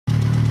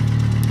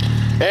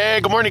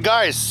Hey, good morning,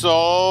 guys.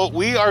 So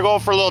we are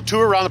going for a little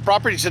tour around the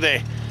property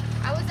today.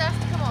 I was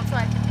asked to come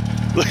outside.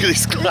 Look at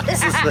these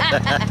glasses.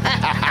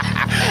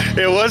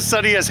 It was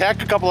sunny as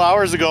heck a couple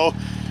hours ago,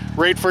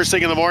 right first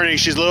thing in the morning.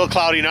 She's a little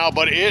cloudy now,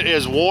 but it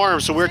is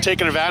warm, so we're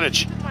taking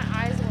advantage. My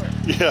eyes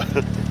work. Yeah,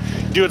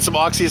 doing some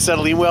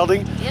oxyacetylene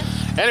welding. Yep.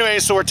 Anyway,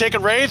 so we're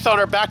taking Wraith on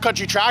our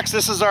backcountry tracks.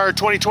 This is our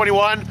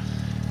 2021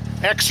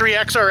 X3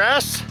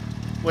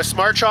 XRS with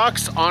Smart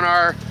Shocks on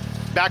our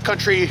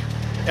backcountry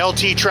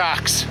LT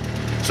tracks.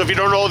 So if you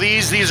don't know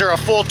these are a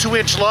full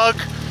 2-inch lug.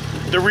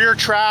 The rear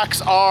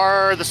tracks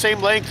are the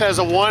same length as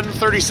a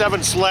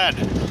 137 sled.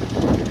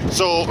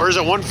 So, or is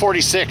it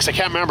 146? I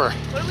can't remember.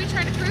 What are we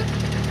trying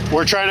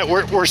to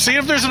prove? We're seeing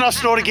if there's enough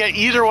snow to get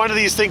either one of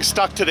these things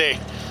stuck today.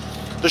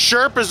 The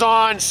Sherp is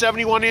on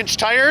 71-inch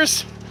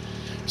tires,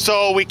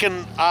 so we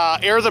can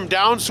air them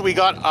down. So we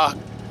got a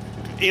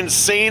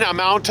insane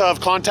amount of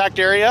contact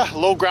area,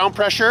 low ground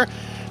pressure.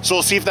 So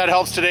we'll see if that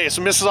helps today.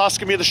 So Mrs. Oss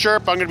can be the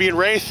Sherp. I'm gonna be in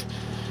Wraith.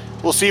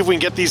 We'll see if we can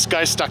get these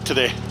guys stuck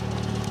today.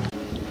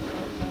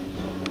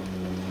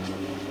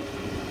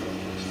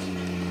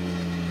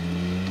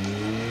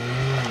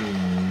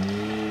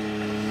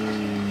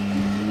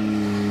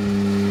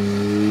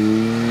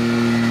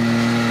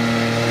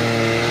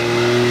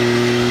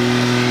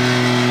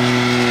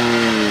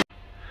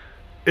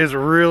 It's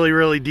really,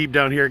 really deep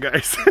down here,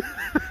 guys.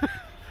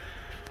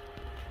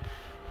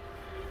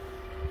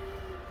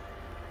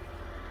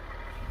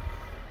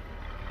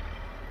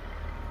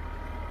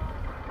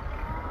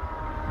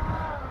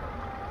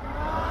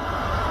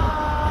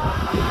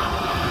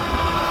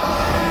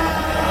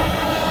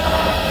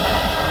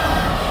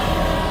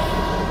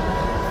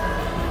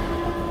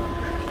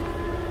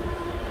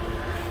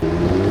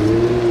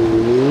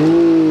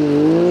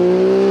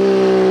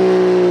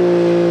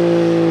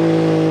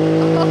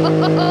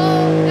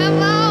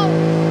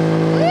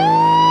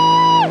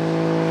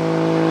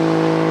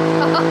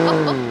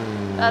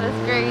 That is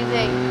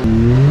crazy.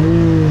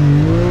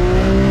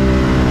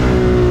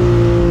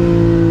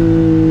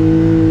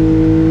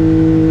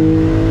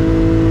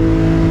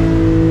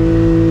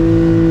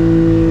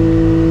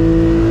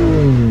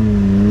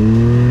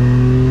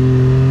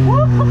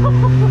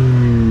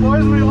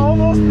 Boys, we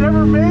almost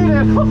never made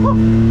it.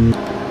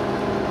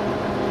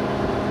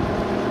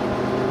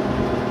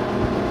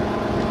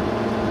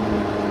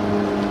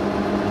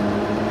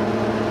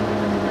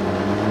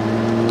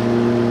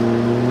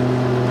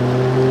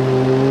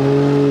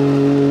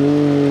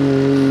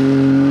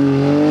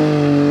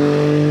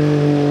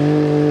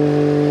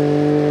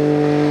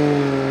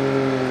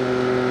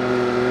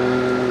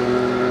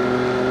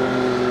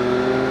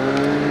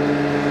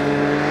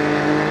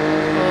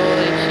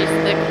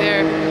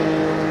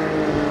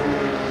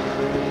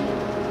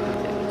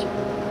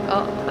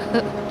 Oh,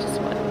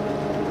 just one.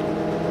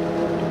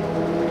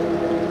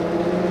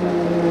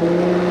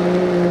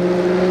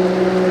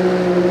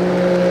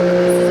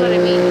 This is what I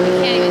mean. You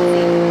can't even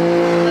see,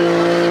 let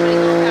alone anybody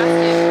going past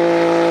you.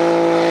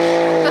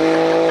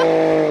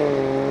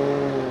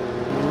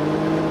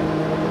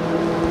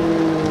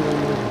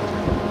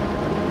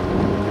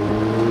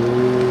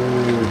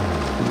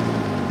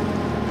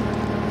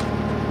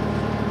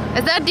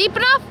 Is that deep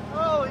enough?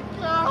 Holy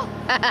cow!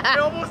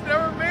 We almost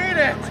never made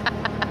it.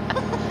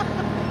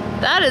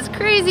 That is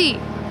crazy.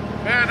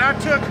 Man,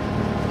 that took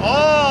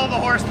all the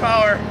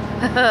horsepower.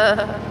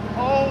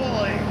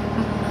 Holy.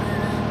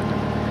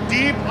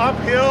 Deep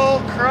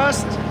uphill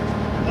crust.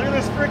 Look at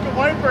this freaking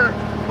wiper.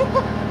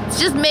 It's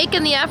just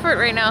making the effort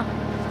right now.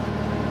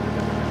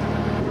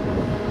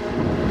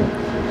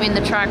 I mean,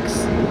 the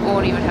tracks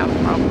won't even have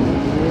a problem.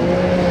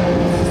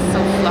 It's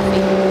so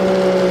fluffy.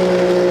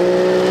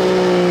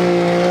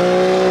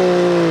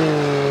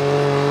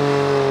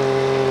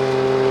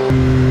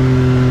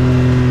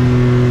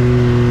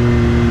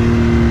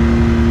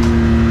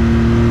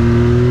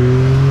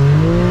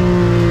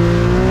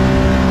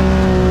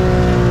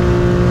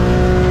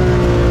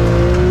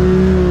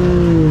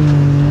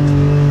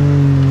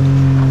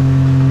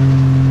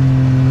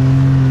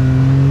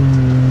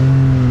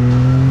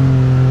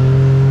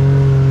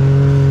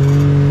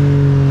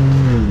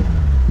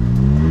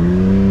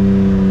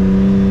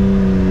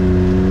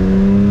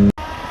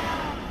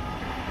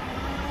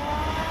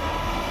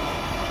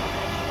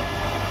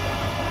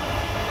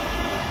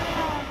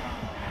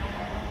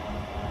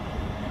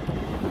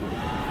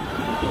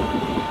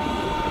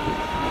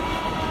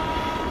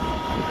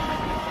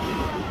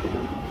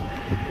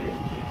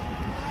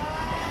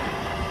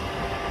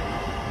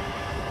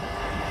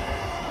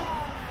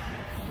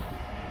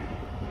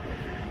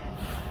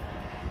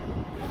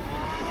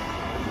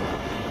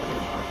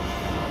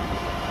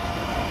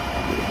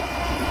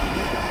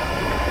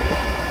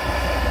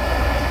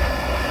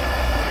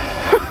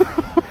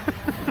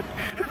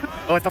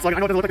 Oh, it's tough slugging. I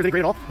know it doesn't look like there's any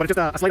grade at all, but it's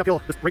just a slight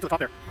uphill, just right to the top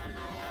there.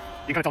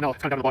 You can kind of tell now,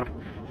 it's kind of down to the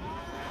bottom.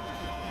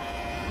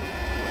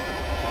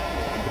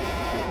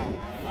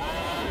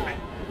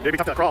 It'd be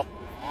tough to crawl.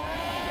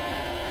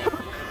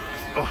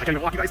 Oh, I can't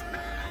even walk, you guys.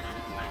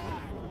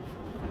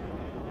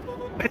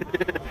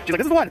 She's like,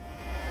 this is the one.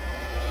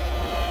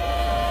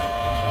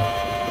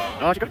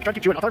 She's trying to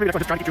keep chewing. I'll tell her maybe next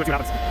one, just trying to keep chewing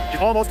and see what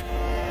happens.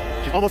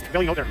 She's almost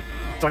bellying out there.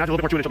 So I have to do a little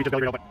bit more chewing and she'll be just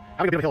belly right out, but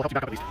having a bit of a hill helps you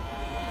back up at least.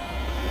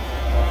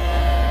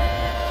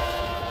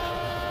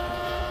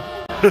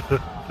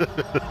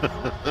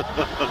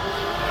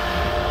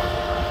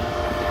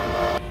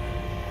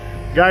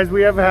 Guys,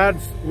 we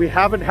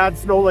haven't had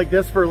snow like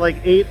this for like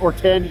 8 or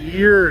 10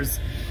 years.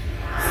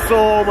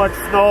 So much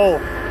snow.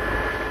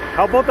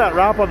 How about that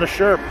wrap on the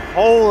Sherp?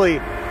 Holy.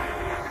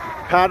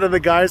 Pat and the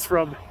guys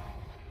from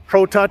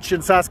Pro Touch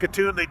in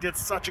Saskatoon, they did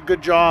such a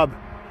good job.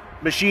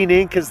 Machine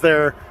Inc. is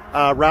their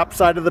wrap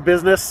side of the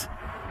business.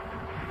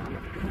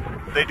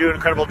 They do an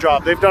incredible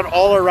job. They've done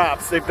all our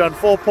wraps. They've done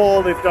full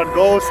pull, they've done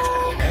ghost.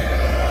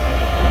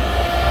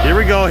 Here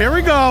we go, here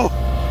we go.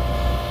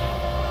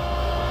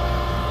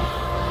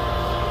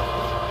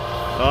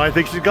 Oh, I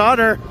think she's got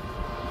her.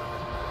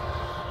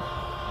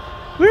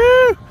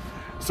 Woo!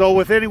 So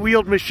with any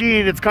wheeled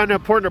machine, it's kind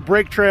of important to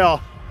brake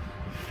trail.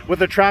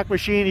 With a track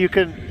machine, you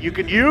can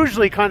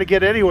usually kind of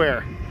get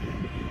anywhere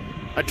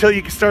until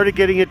you started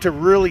getting into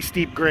really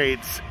steep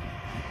grades.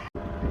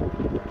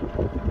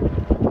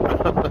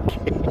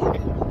 Okay.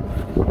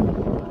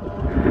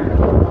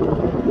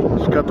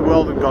 She's got the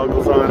welding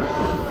goggles on.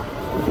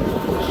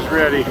 She's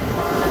ready.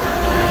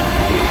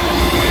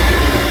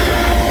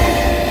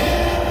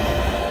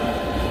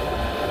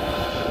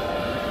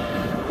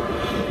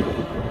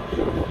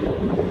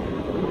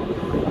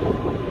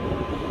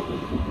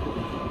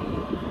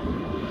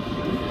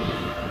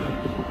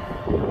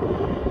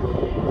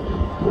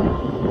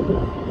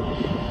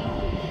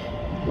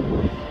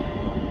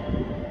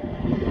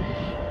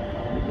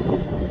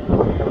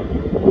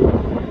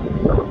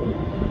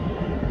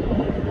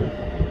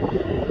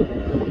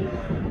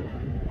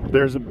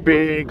 There's a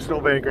big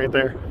snowbank right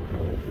there.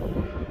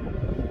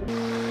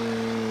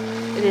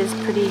 It is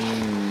pretty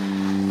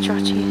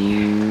chotchy in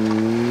here.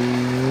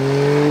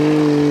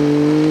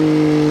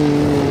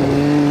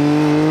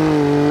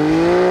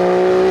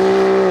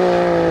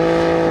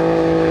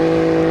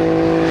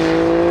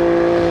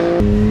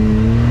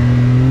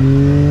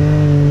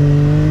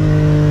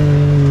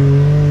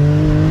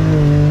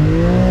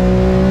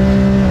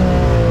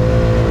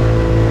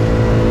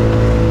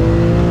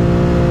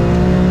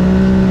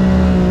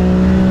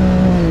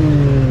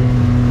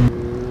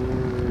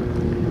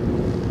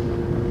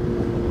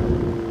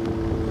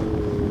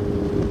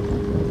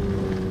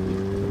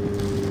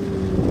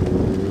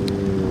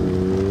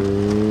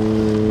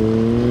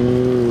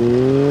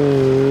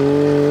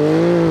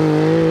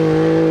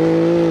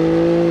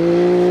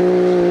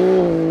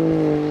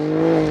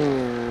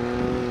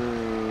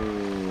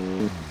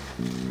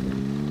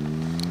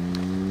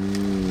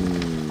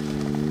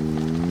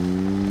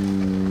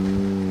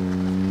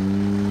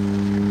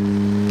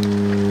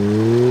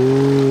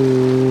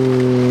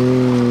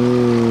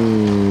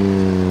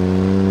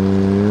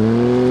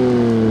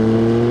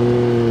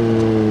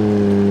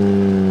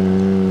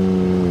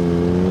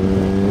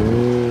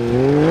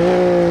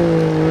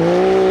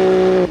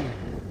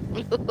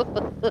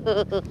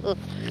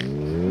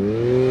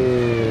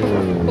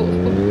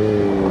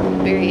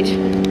 Buried.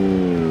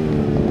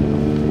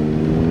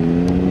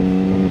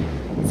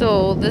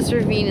 So this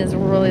ravine is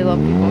really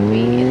lovely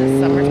bumpy in the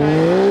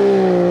summertime.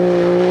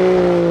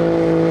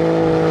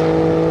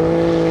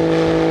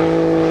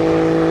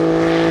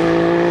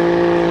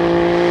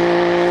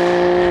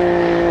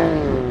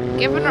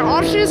 Giving her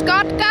all she's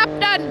got,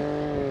 Captain!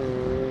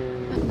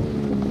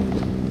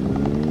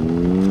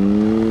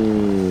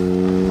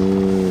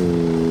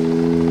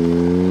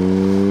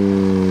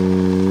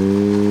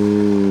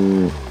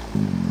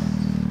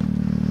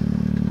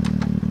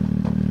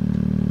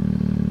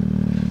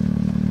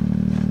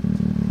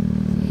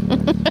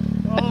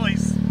 Holy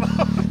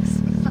smokes.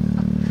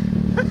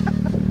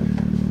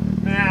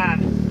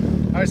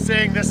 Man, I was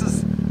saying this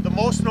is the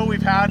most snow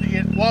we've had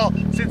in, well,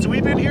 since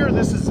we've been here,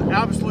 this is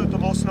absolute the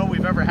most snow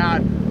we've ever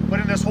had. But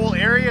in this whole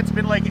area, it's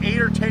been like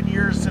 8 or 10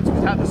 years since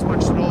we've had this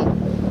much snow.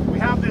 We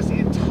have this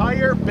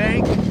entire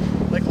bank,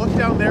 like look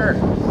down there.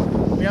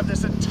 We have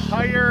this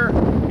entire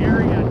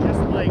area just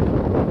like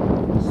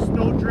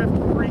snowdrift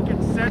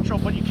freaking central,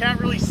 but you can't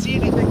really see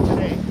anything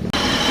today.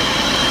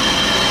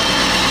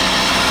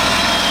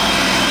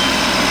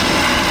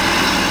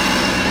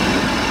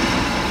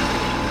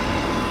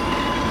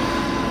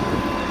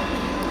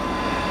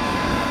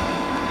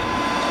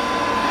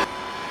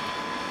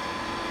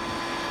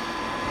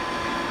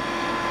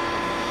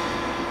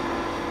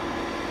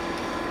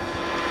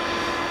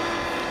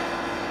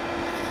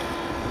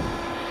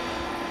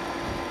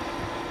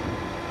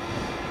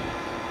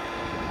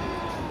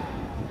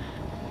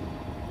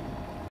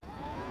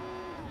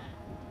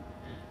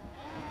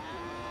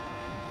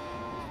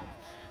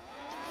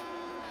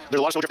 There's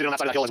a lot of snow drifting on that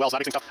side of that hill as well, so that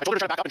makes things tough. I told her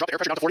to try to back up and drop the air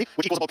pressure down to 40,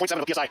 which equals about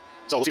 0.7 of PSI.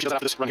 So we'll see if she does that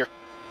after this run here.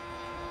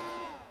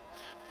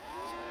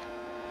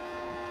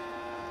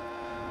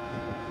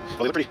 Well,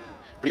 they look pretty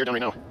aired down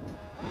right now.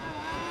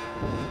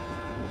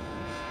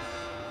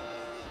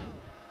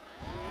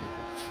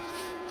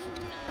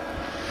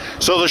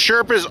 So the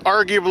Sherp is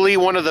arguably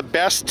one of the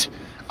best,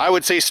 I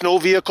would say, snow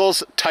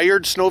vehicles,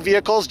 tired snow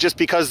vehicles, just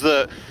because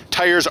the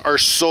tires are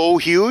so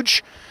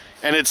huge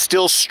and it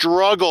still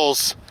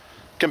struggles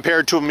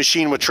compared to a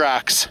machine with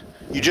tracks.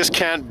 You just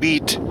can't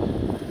beat,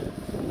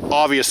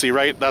 obviously,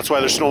 right? That's why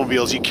they're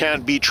snowmobiles. You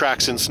can't beat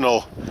tracks in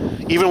snow.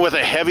 Even with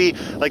a heavy,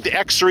 like the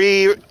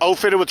X3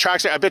 outfitted with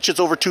tracks, I bet you it's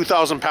over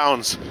 2,000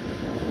 pounds.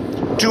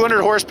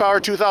 200 horsepower,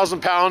 2,000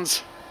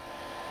 pounds,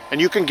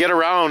 and you can get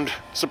around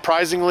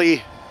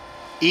surprisingly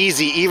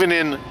easy, even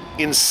in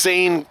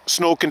insane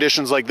snow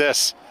conditions like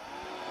this.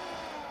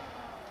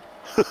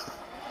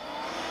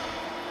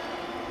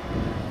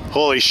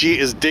 Holy, she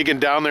is digging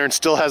down there and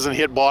still hasn't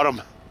hit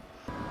bottom.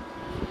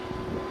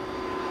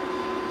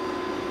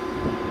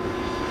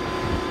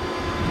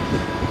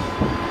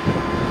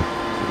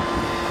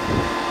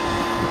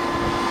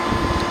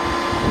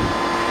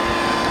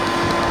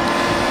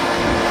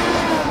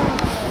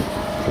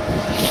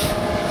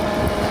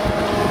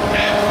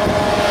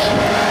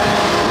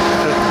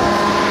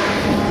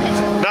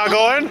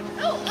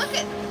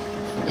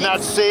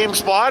 That same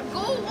spot?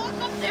 Go walk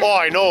up there. Oh,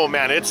 I know,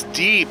 man. It's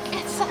deep.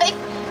 It's like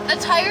the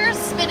tire's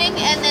spinning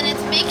and then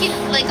it's making,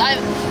 like, I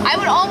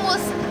would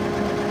almost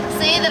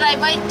say that I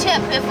might tip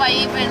if I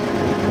even...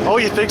 Oh,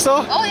 you think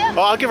so? Oh, yeah.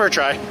 Oh, I'll give her a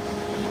try.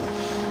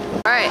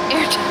 Alright,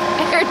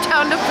 air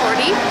down to 40.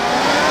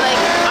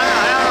 Like, I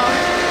don't know.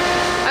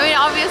 I mean,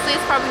 obviously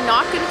it's probably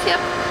not going to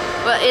tip,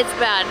 but it's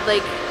bad.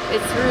 Like,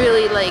 it's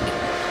really, like,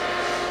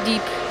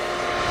 deep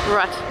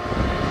rut.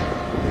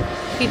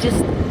 He just...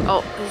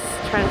 Oh,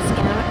 he's trying to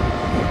scam it.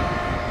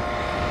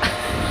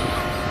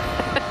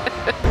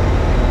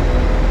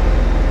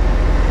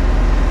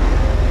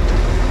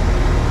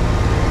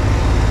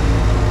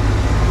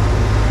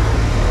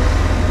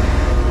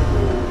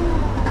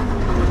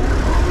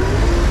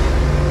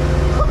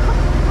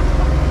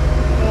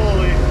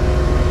 Holy.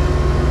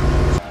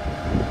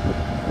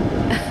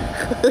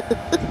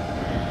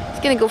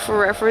 He's gonna go for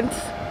reference.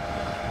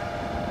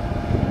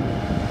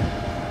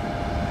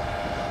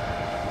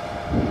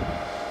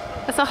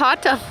 That's a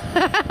hot tub.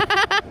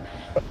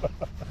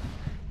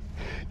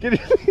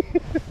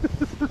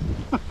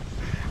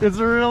 It's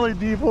a really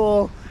deep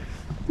hole.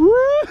 Woo!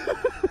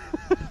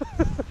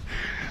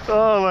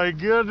 Oh my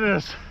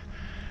goodness.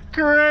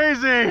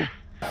 Crazy.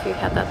 If you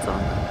had that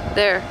song.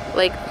 There,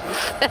 like,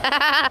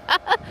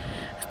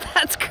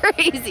 that's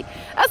crazy.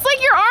 That's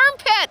like your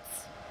armpits.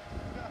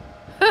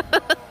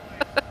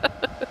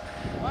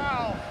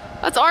 Wow.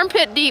 That's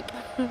armpit deep.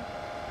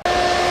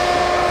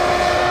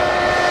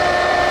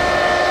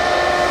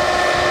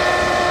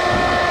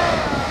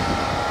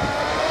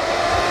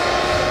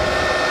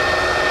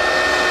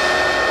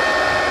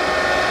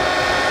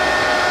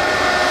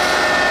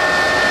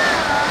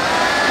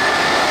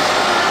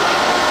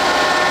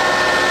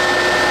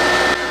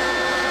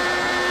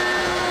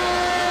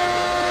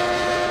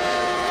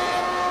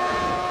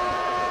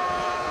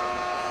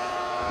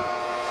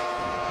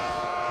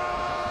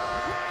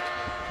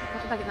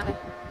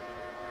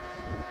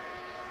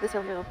 This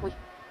hill here though, wait.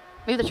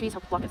 Maybe the trees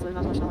help block it so there's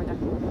not so much snow right there.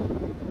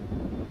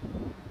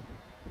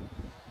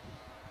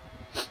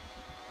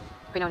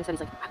 Right now when he said, he's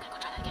like, I'm gonna go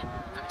try that again.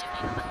 From a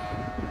different angle.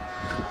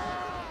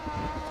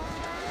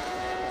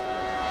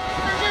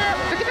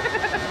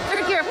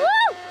 Third gear,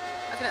 woo!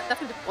 That's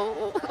gonna do,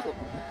 oh.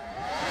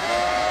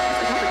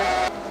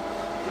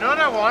 You know what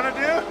I want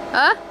to do?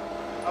 Huh?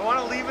 I want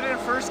to leave it in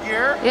first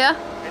gear. Yeah?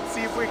 And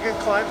see if we can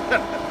climb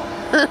it.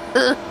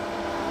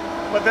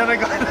 But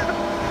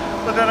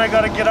then I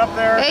got to get up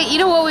there. Hey, you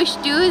know what we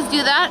should do is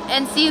do that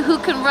and see who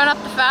can run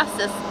up the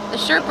fastest. The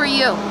Sherp or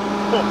you.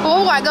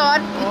 Oh my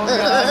god.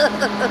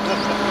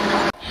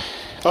 Oh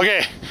god.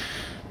 Okay,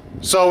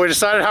 so we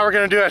decided how we're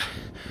going to do it.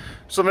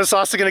 So Miss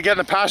Osta is going to get in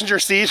the passenger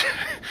seat.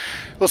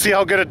 We'll see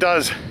how good it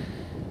does.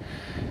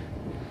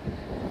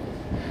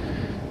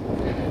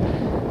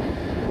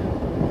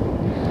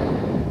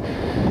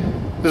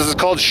 This is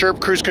called Sherp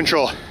Cruise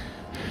Control.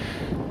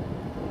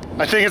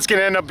 I think it's going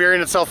to end up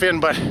burying itself in,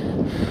 but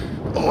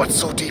oh, it's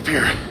so deep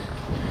here.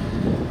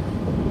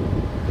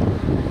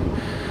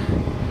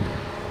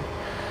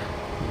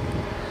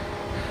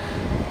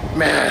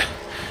 Man,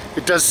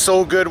 it does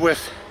so good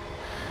with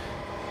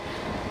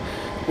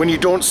when you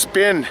don't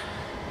spin.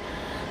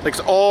 Like,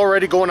 it's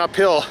already going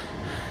uphill.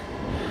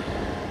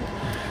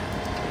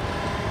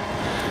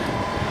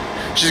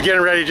 She's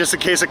getting ready just in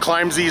case it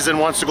climbs these and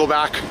wants to go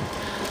back.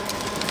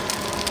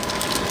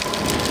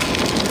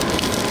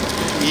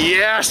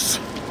 Yes!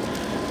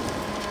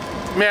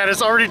 Man,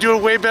 it's already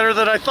doing way better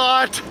than I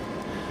thought.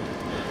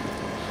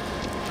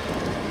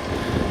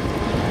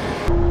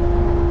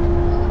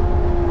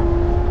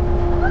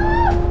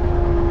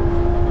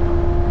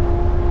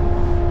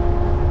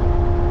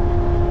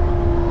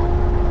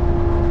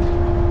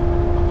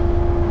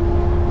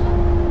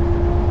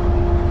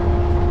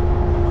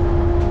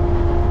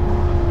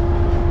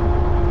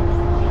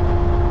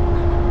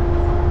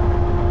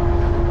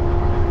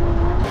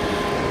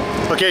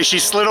 Okay, she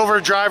slid over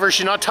a driver.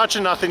 She's not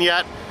touching nothing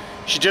yet.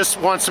 She just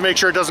wants to make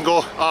sure it doesn't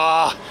go,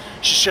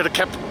 she should have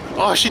kept,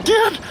 oh, she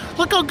did.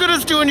 Look how good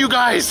it's doing, you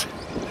guys.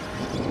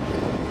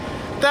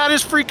 That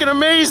is freaking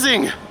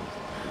amazing.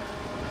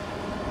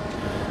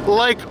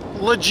 Like,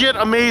 legit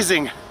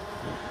amazing.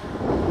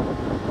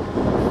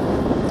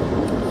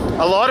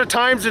 A lot of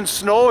times in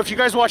snow, if you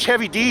guys watch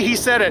Heavy D, he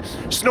said it,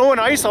 snow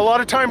and ice, a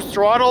lot of times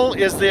throttle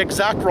is the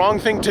exact wrong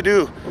thing to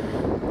do.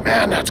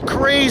 Man, that's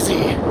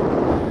crazy.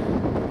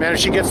 Man, if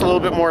she gets a little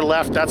bit more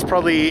left, that's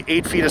probably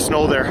 8 feet of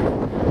snow there.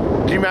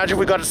 Can you imagine if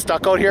we got it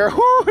stuck out here?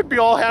 Whew, it'd be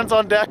all hands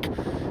on deck.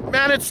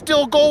 Man, it's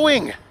still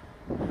going.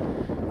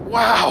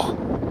 Wow.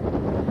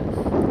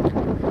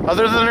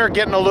 Other than her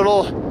getting a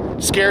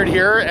little scared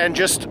here and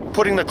just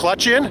putting the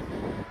clutch in,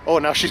 oh,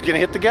 now she's gonna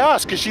hit the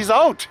gas because she's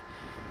out.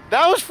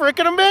 That was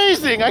freaking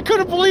amazing. I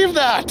couldn't believe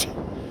that.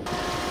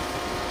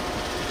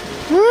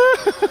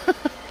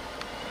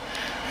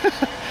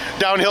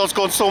 Downhill it's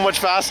going so much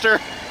faster.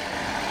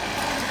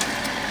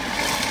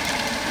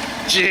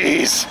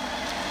 Jeez,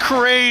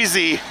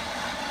 crazy.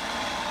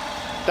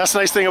 That's the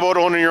nice thing about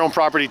owning your own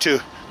property too.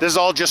 This is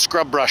all just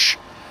scrub brush.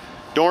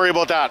 Don't worry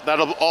about that.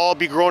 That'll all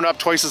be grown up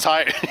twice as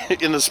high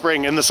in the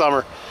spring, in the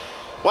summer.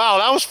 Wow,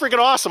 that was freaking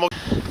awesome.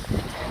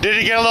 Did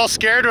you get a little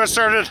scared when it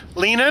started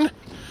leaning?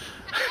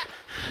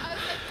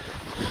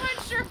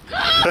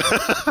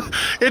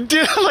 It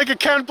did, like I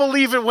can't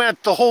believe it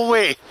went the whole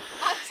way.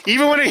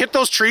 Even when it hit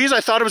those trees,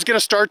 I thought it was gonna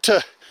start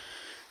to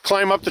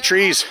climb up the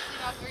trees.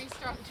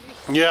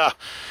 Yeah,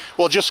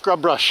 well, just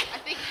scrub brush. I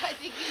think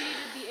you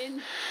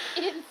needed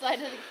the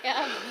inside of the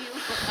cab view.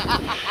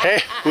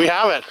 Hey, we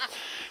have it.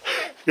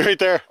 You're right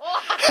there.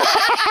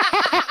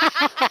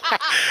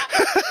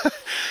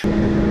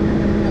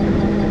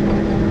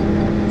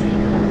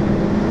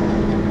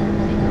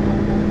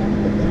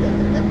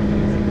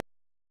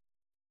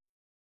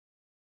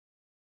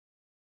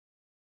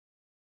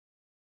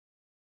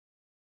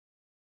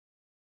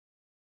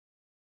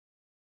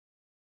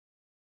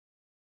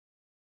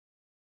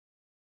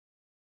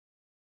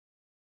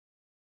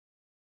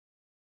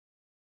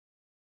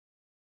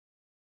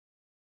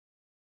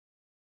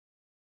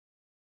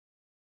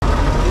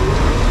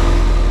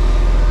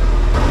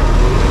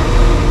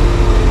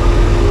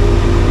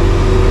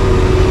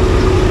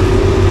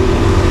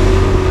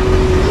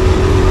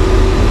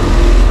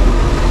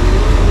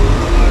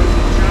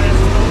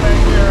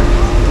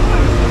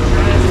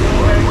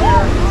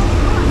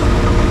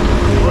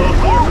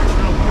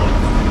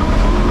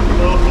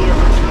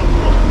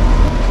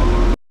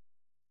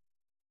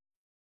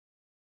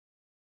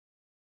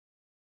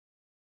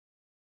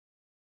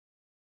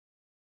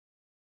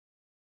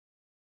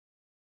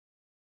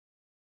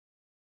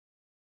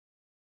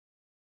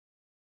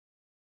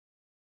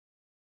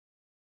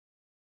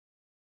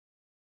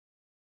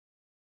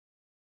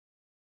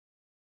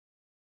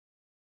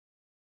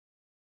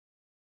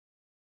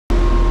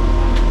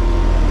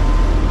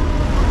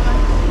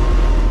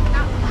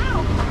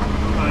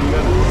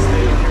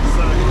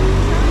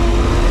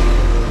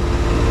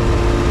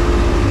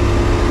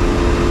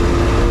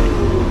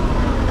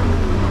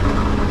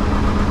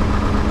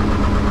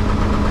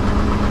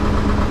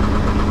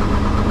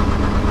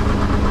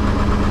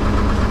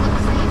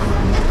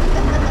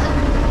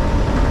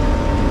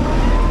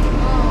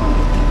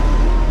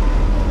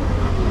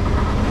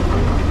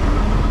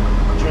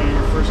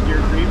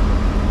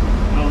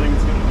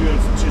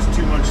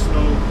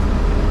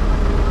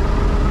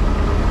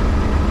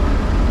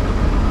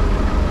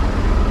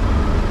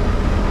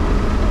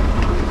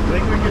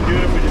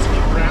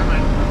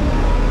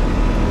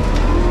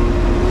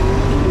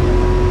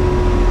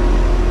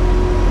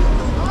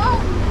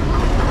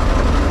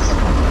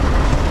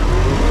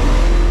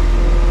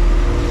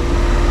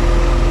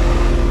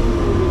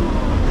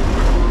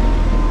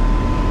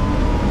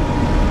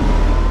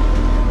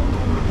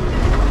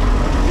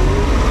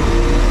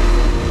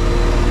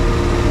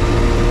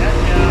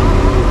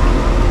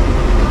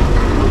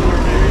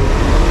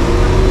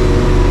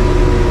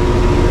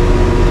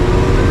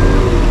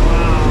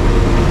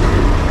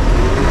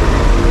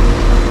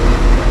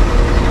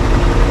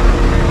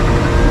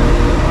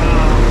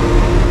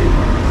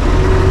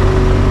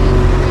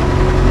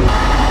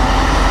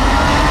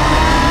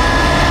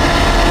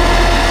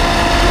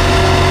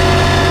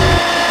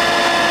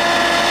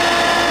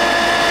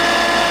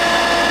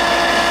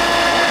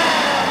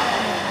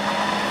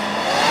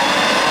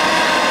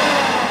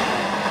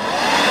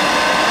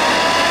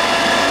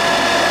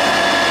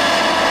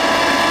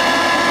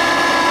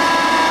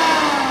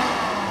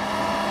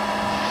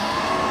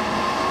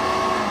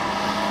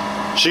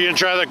 So you can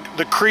try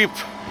the creep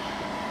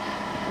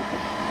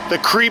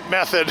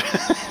method.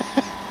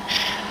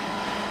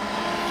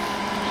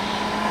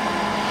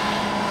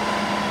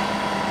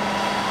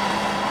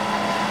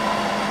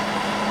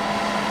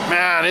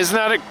 Man,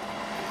 isn't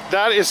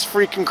that is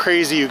freaking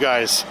crazy, you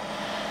guys.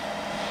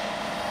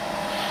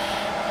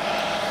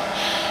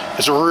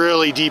 It's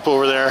really deep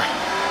over there.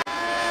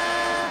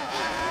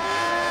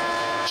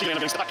 She's gonna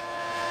end up getting stuck.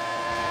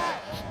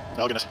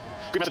 Oh goodness.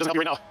 Creep method doesn't help you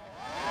right now.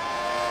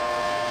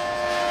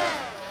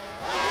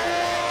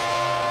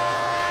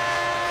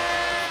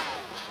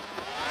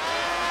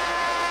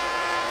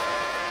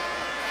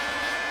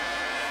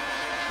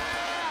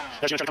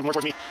 Now she's gonna try to come more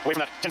towards me, away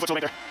from that 10-foot slow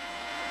bank there.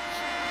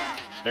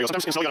 There you go.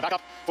 Sometimes in slow you gotta back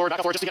up, forward,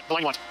 just to get the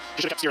line you want.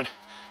 You should have kept steering.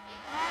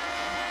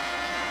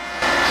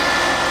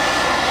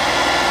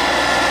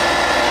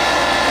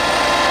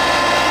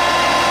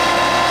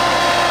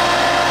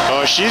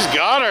 she's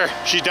got her.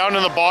 She's down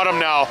in the bottom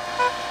now.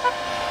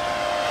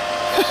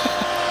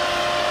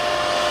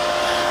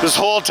 This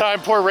whole time,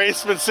 poor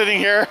Wraith's been sitting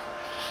here.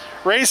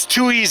 Wraith's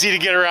too easy to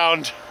get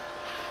around.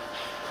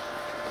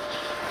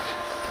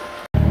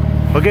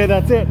 Okay,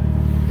 that's it.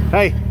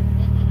 Hey,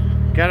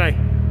 can I?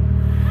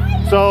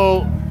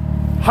 So,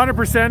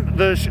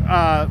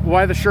 100%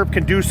 why the Sherp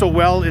can do so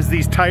well is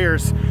these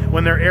tires.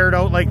 When they're aired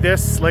out like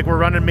this, like we're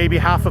running maybe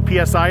half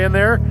a PSI in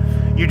there,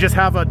 you just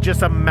have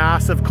a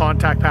massive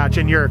contact patch,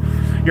 and your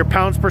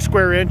pounds per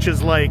square inch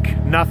is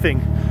like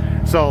nothing.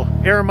 So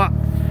air them up.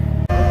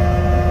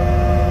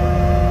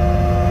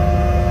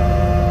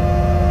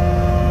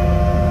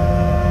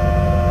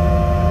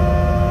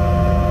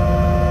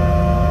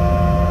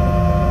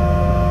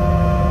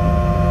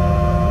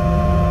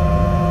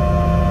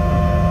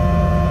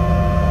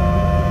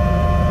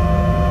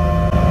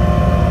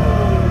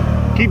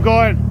 Keep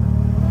going.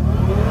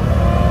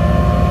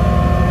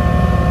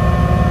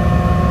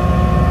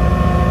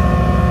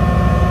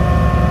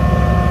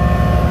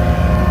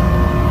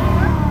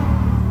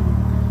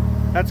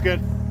 That's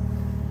good.